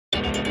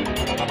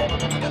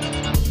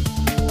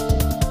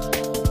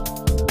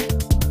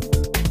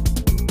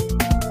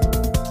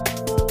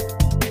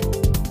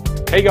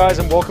Hey guys,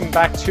 and welcome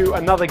back to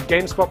another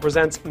GameSpot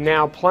Presents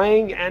Now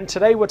Playing, and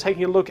today we're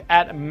taking a look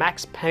at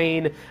Max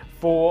Payne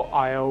for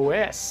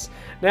iOS.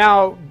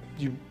 Now,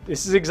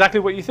 this is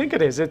exactly what you think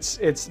it is.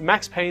 It's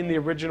Max Payne, the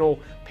original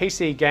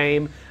PC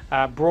game,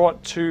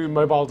 brought to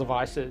mobile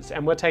devices,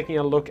 and we're taking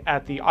a look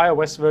at the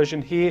iOS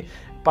version here,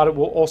 but it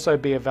will also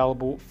be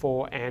available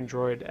for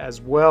Android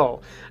as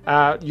well.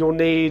 You'll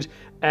need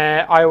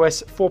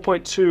iOS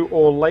 4.2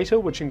 or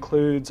later, which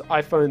includes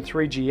iPhone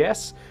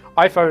 3GS,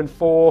 iPhone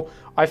 4,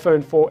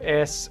 iPhone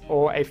 4S,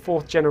 or a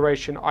 4th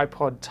generation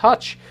iPod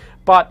Touch.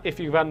 But if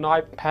you've got an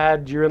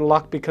iPad, you're in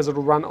luck because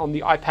it'll run on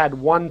the iPad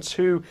 1,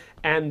 2,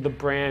 and the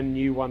brand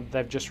new one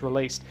they've just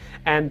released.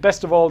 And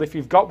best of all, if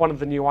you've got one of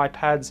the new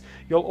iPads,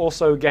 you'll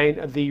also gain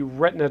the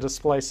Retina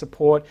display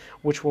support,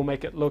 which will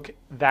make it look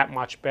that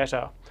much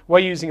better. We're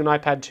using an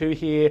iPad 2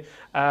 here,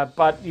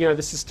 but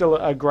this is still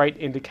a great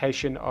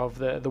indication of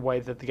the way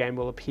that the game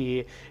will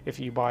appear if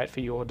you buy it for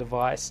your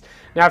device.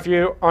 Now, if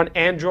you're on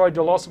Android,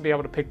 you'll also be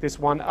able to pick this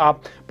one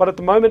up, but at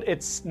the moment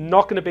it's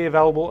not going to be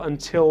available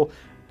until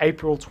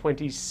April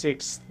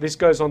 26th. This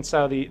goes on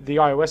sale, the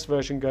iOS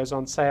version goes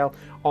on sale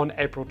on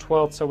April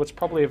 12th, so it's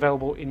probably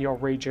available in your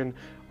region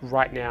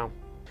right now.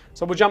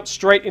 So we'll jump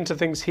straight into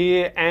things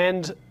here,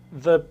 and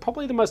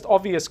probably the most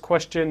obvious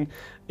question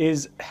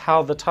is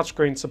how the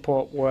touchscreen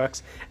support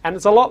works. And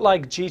it's a lot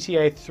like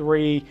GTA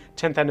 3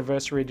 10th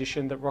Anniversary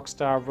Edition that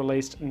Rockstar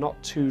released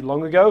not too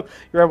long ago.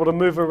 You're able to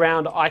move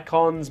around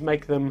icons,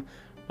 make them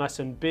nice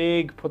and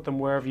big, put them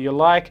wherever you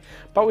like.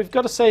 But we've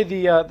got to say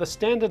the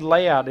standard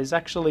layout is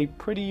actually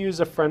pretty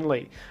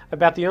user-friendly.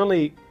 About the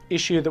only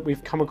issue that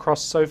we've come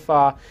across so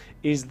far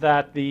is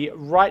that the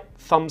right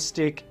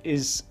thumbstick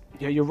is,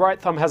 your right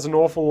thumb has an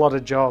awful lot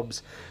of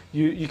jobs.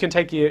 You can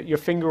take your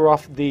finger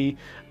off the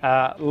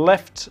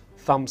left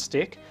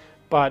thumbstick,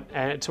 but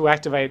to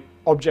activate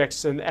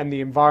objects and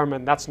the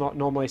environment, that's not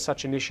normally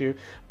such an issue.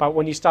 But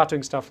when you start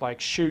doing stuff like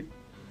shoot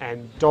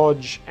and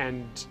dodge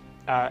and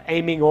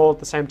aiming all at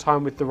the same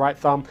time with the right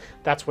thumb,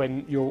 that's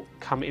when you'll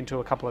come into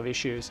a couple of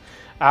issues.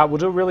 We'll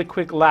do a really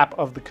quick lap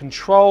of the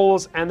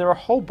controls, and there are a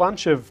whole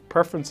bunch of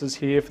preferences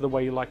here for the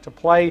way you like to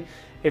play.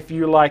 If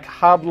you like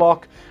hard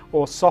lock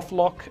or soft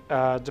lock,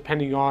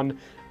 depending on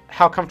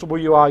how comfortable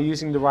you are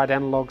using the right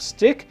analog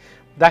stick,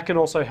 that can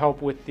also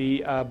help with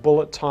the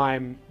bullet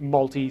time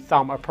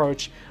multi-thumb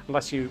approach,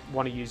 unless you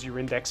want to use your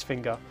index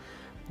finger.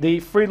 The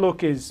free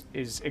look is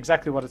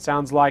exactly what it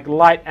sounds like.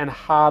 Light and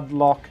hard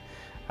lock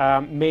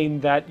mean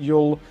that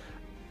you'll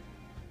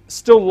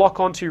still lock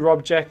onto your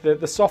object.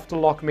 The softer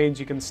lock means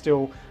you can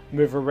still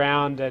move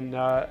around,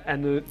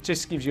 and it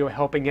just gives you a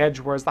helping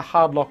edge, whereas the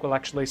hard lock will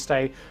actually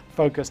stay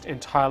focused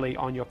entirely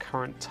on your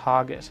current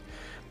target.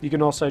 You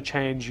can also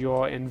change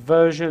your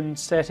inversion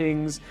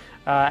settings,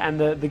 and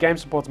the game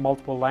supports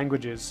multiple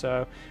languages.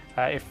 So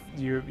if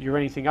you're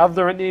anything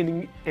other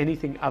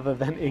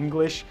than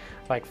English,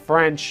 like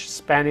French,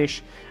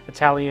 Spanish,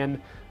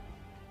 Italian,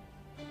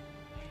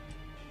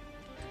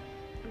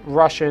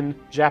 Russian,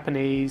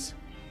 Japanese,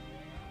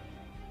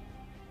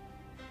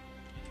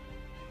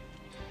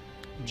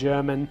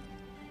 German,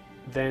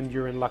 then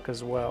you're in luck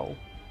as well.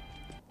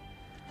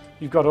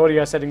 You've got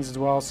audio settings as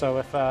well,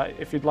 so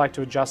if you'd like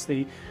to adjust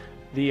the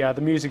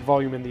music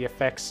volume and the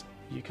effects,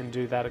 you can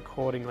do that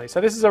accordingly.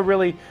 So this is a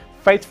really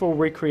faithful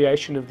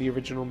recreation of the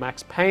original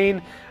Max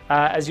Payne.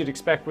 As you'd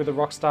expect with a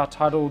Rockstar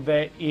title,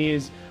 there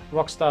is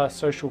Rockstar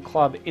Social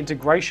Club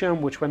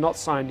integration, which we're not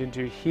signed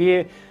into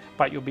here,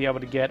 but you'll be able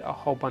to get a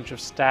whole bunch of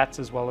stats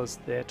as well as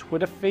their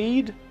Twitter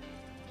feed.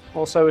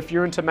 Also, if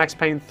you're into Max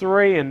Payne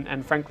 3,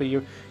 and frankly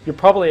you're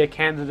probably a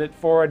candidate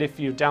for it if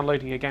you're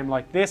downloading a game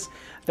like this,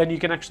 then you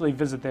can actually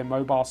visit their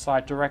mobile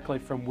site directly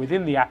from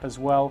within the app as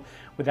well,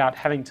 without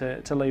having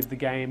to leave the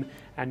game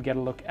and get a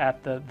look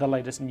at the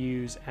latest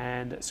news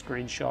and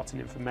screenshots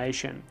and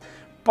information.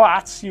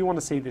 But you want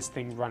to see this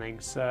thing running,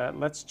 so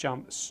let's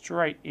jump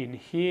straight in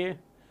here.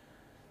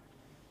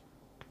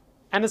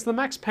 And it's the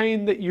Max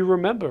Payne that you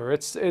remember.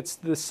 It's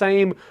the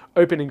same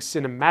opening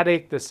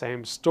cinematic, the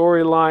same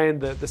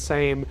storyline, the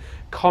same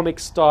comic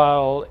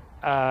style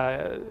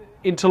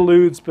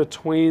interludes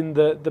between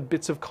the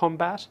bits of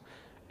combat.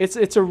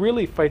 It's a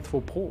really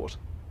faithful port.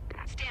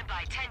 Stand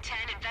by. 1010.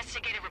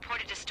 Investigator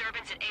reported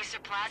disturbance at Acer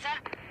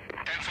Plaza.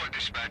 10-4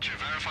 dispatcher.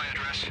 Verify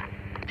address.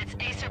 It's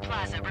Acer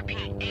Plaza.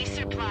 Repeat.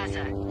 Acer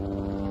Plaza.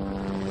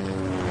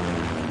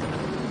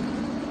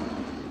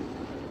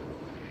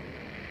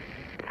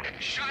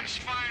 Shots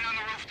fired on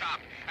the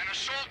rooftop. An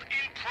assault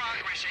in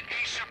progress at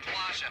Acer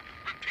Plaza.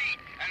 Repeat,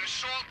 an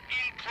assault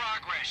in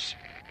progress.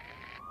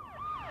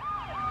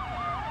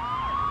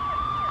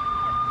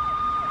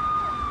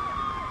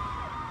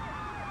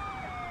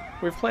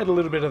 We've played a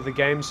little bit of the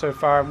game so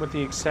far, and with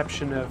the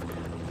exception of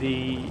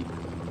the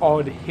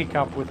odd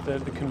hiccup with the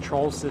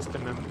control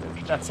system, and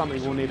that's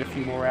something we'll need a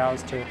few more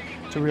hours to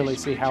really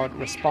see how it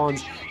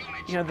responds.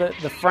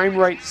 The frame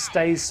rate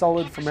stays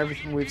solid from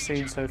everything we've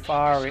seen so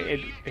far.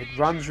 It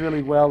runs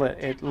really well.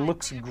 It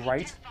looks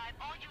great.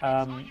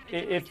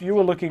 If you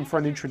were looking for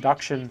an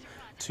introduction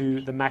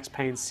to the Max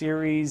Payne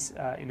series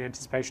in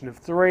anticipation of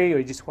 3, or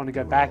you just want to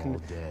go back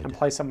and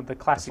play some of the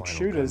classic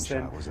shooters,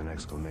 then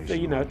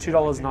you know,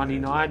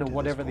 $2.99 or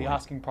whatever the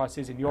asking price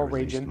is in your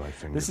region,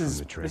 this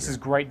is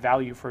great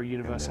value for a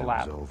universal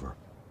app.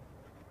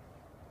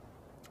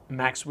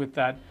 Max with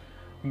that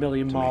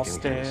million-mile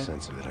stare. To make any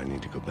sense of it, I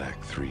need to go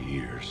back 3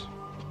 years,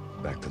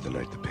 back to the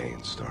night the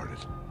pain started.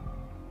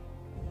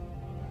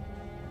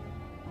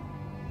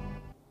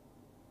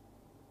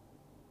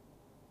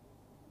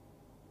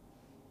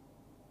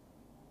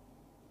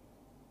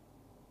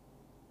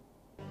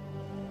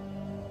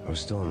 I was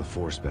still on the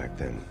force back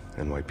then.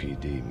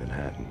 NYPD,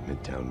 Manhattan,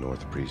 Midtown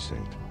North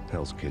Precinct,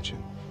 Hell's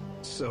Kitchen.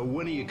 So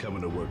when are you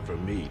coming to work for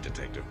me,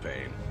 Detective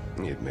Payne?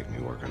 You'd make me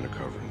work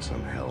undercover in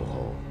some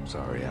hellhole.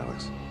 Sorry,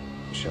 Alex.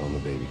 Michelle and the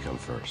baby come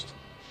first.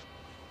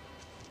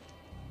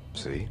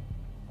 See?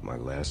 My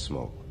last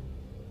smoke.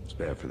 It's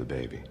bad for the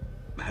baby.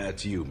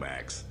 That's you,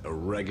 Max. A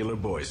regular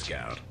Boy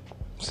Scout.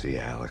 See,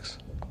 Alex.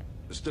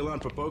 Still on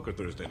for poker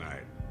Thursday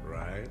night,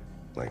 right?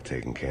 Like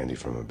taking candy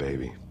from a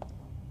baby.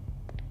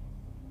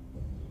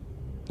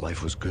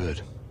 Life was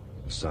good.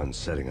 The sun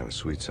setting on a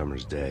sweet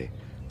summer's day.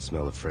 The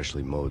smell of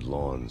freshly mowed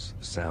lawns.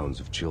 The sounds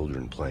of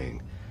children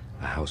playing.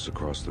 A house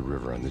across the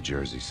river on the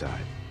Jersey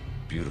side.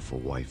 Beautiful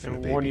wife and a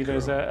baby warn you, girl.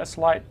 There's a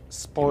slight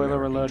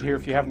spoiler alert here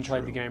if you haven't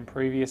played the game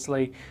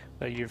previously,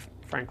 but you've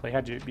frankly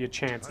had your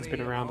chance. It's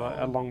been around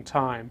a long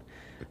time.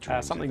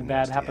 Something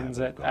bad happens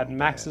at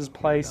Max's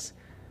place.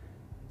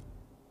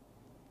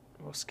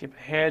 We'll skip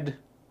ahead,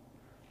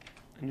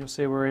 and you'll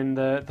see we're in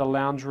the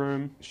lounge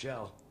room.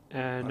 Michelle.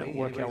 And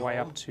work our way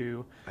up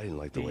to I didn't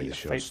like the way the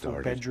show fateful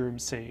started. bedroom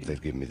scene.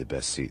 They'd give me the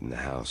best seat in the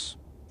house.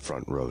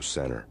 Front row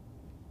center.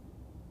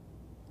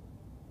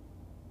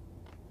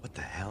 What the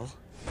hell?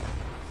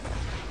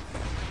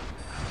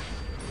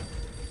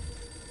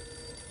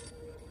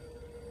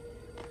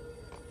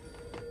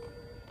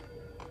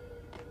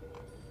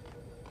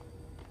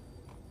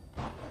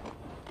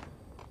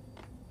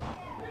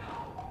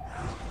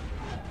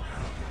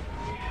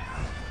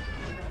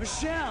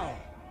 Michelle!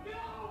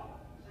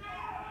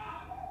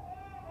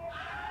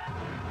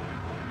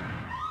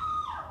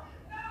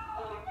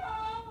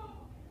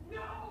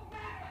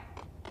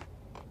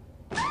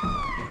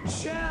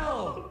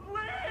 Michelle!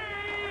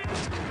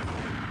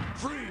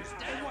 Freeze!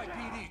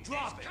 NYPD,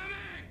 drop it!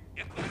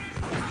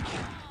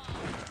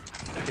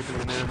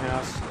 People in their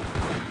house.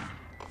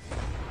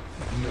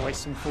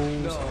 Noise and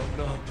fools.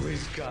 No,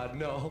 please, God,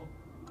 no.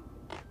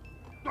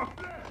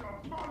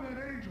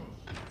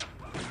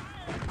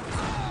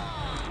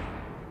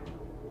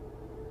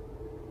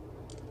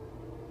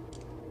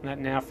 That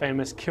now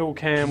famous kill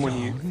cam when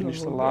you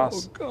finish the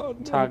last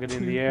target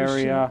in the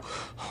area.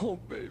 Oh,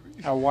 baby.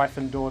 Our wife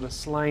and daughter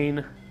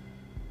slain.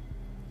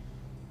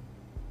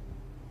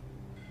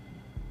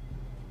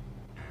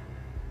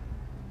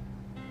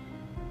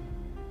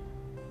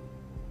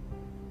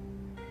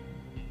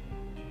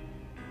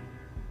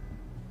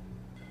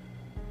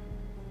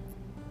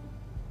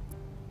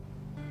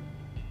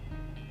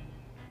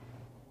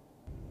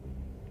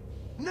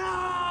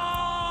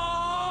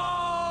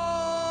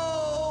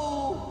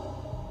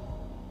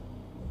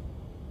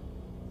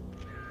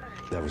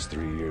 That was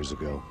 3 years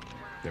ago.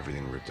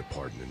 Everything ripped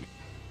apart and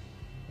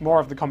More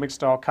of the comic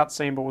style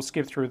cutscene, but we'll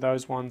skip through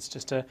those ones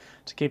just to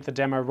keep the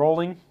demo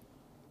rolling.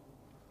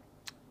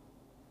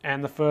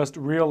 And the first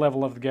real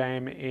level of the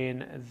game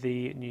in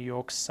the New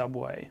York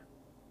subway.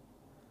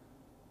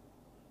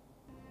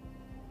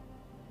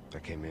 I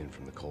came in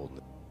from the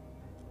cold.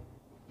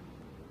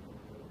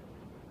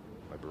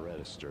 My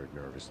Beretta stirred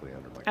nervously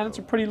under my And it's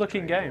a coat. pretty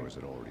looking Train game. doors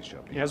had already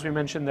shut Yeah, as we behind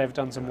mentioned, they've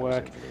done some me. I was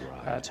work in for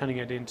the ride. turning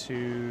it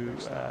into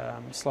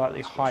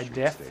slightly Roscoe high Street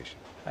def, Station.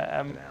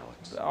 And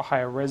Alex. a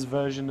higher res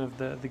version of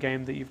the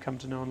game that you've come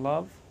to know and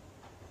love.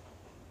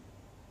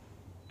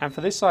 And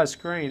for this size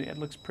screen, it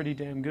looks pretty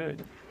damn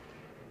good.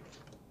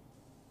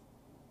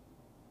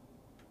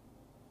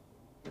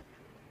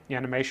 The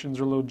animations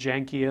are a little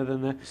jankier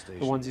than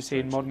the ones you see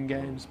in modern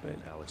games, but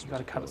you've got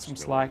to cut it some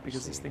slack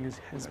because this thing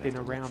has been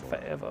around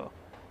forever.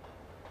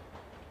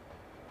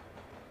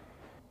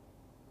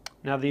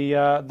 Now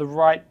the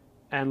right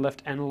and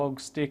left analog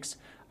sticks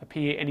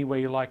appear anywhere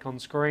you like on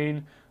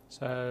screen,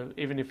 so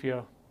even if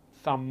your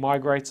thumb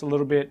migrates a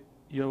little bit,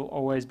 you'll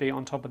always be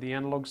on top of the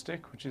analog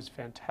stick, which is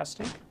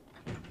fantastic.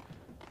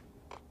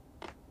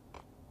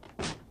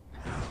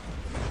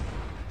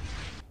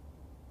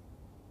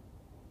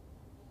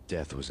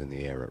 Death was in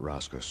the air at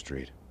Roscoe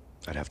Street.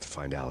 I'd have to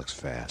find Alex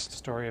fast.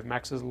 Story of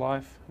Max's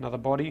life, another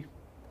body.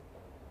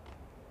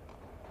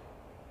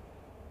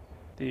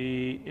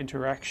 The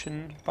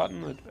interaction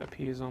button that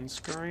appears on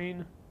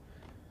screen.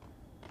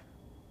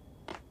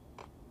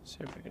 See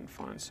if we can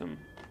find some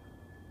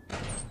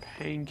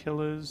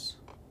painkillers.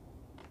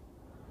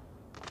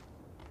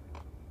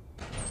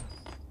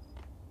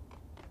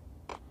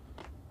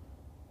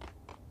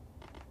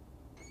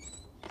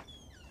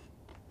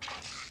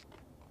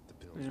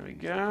 There we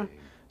go.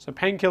 So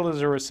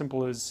painkillers are as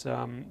simple as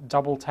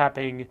double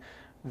tapping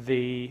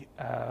the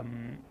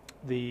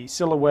the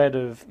silhouette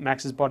of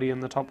Max's body in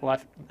the top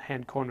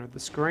left-hand corner of the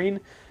screen.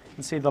 You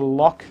can see the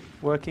lock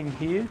working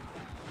here.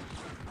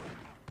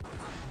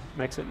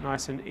 Makes it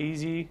nice and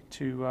easy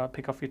to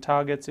pick off your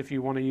targets. If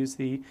you want to use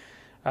the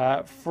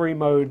free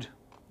mode,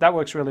 that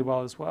works really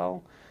well as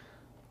well.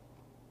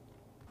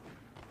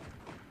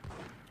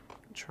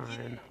 Try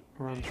and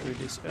run through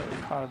this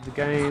early part of the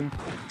game.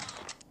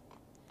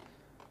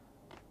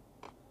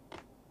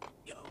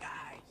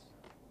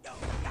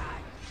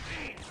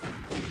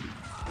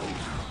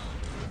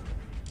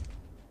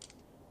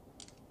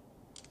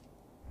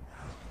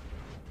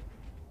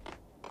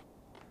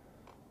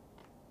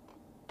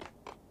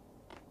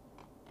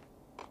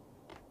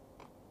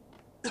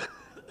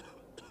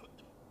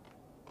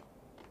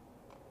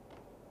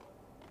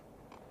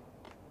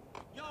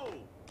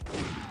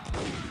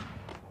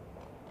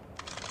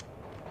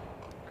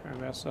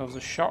 Grab ourselves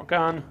a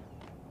shotgun.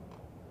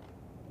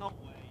 No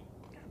way.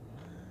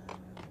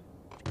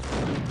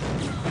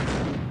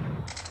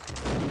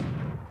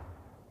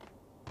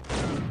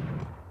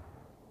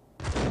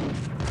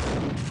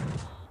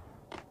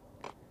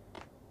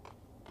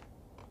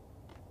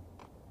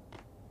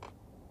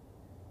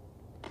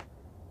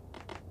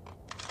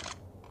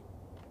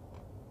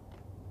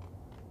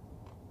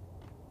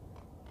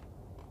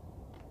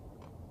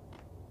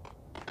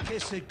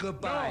 Kiss it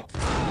goodbye.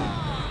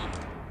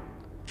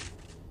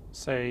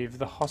 Save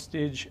the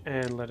hostage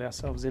and let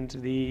ourselves into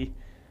the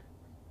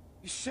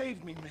You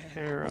saved me, man.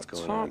 area What's up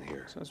going top. on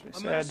here? So as we A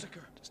said,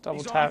 massacre. just double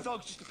These tap armed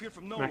thugs just appeared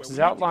from nowhere. Max's We need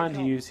to get outline to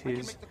help. use I can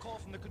his make the call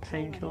from the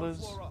control room one painkillers.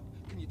 floor up.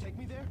 Can you take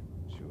me there?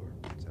 Sure,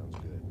 sounds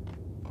good.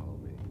 Follow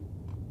me.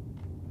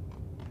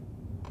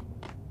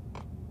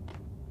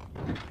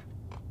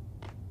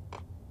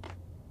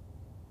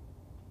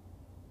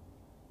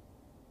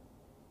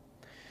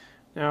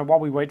 Now, while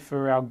we wait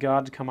for our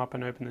guard to come up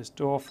and open this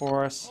door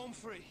for us, Home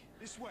free.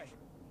 This way.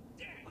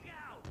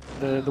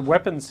 the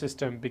weapon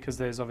system, because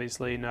there's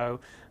obviously no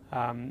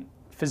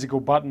physical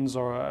buttons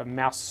or a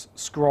mouse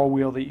scroll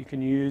wheel that you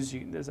can use,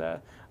 there's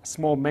a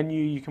small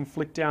menu you can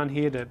flick down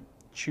here to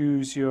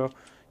choose your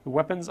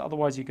weapons.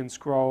 Otherwise, you can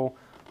scroll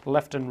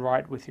left and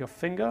right with your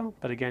finger,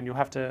 but again, you'll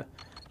have to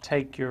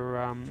take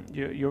your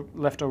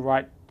left or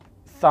right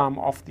thumb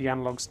off the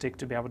analog stick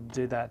to be able to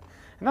do that.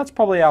 And that's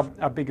probably our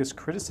biggest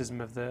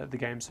criticism of the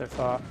game so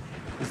far,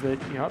 is that,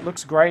 you know, it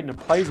looks great and it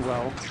plays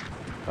well,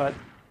 but,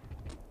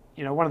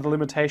 you know, one of the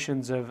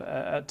limitations of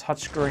a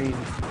touchscreen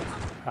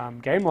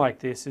game like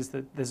this is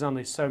that there's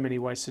only so many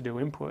ways to do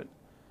input.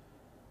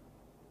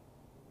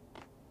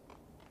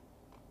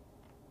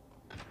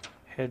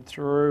 Head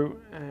through,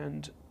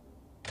 and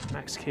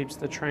Max keeps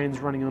the trains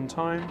running on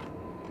time.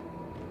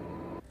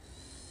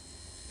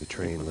 The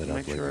train lit up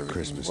Make like sure a everything's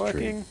Christmas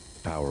working. tree.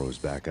 Power was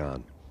back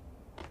on.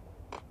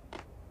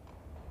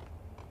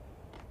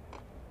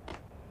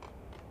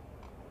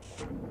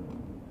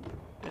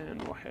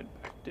 And we'll head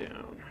back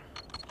down.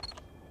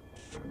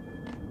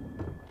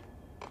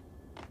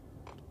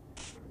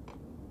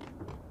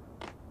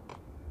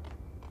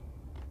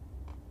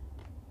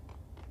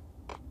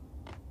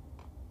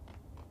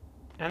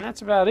 And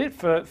that's about it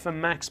for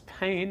Max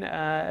Payne.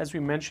 As we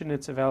mentioned,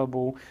 it's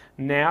available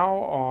now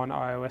on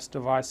iOS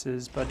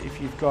devices, but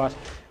if you've got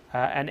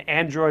an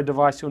Android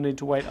device, you'll need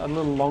to wait a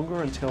little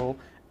longer until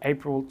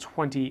April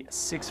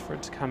 26th for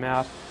it to come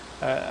out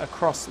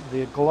across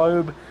the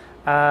globe.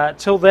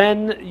 Till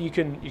then, you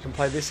can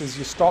play this as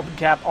your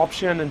stopgap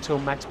option until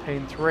Max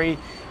Payne 3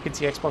 hits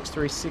the Xbox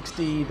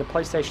 360, the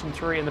PlayStation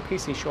 3, and the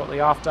PC shortly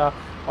after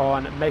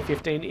on May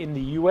 15 in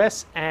the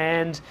US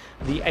and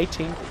the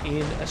 18th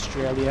in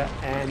Australia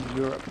and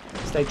Europe.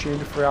 Stay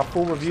tuned for our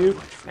full review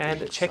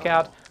and check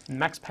out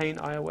Max Payne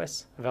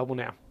iOS, available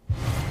now.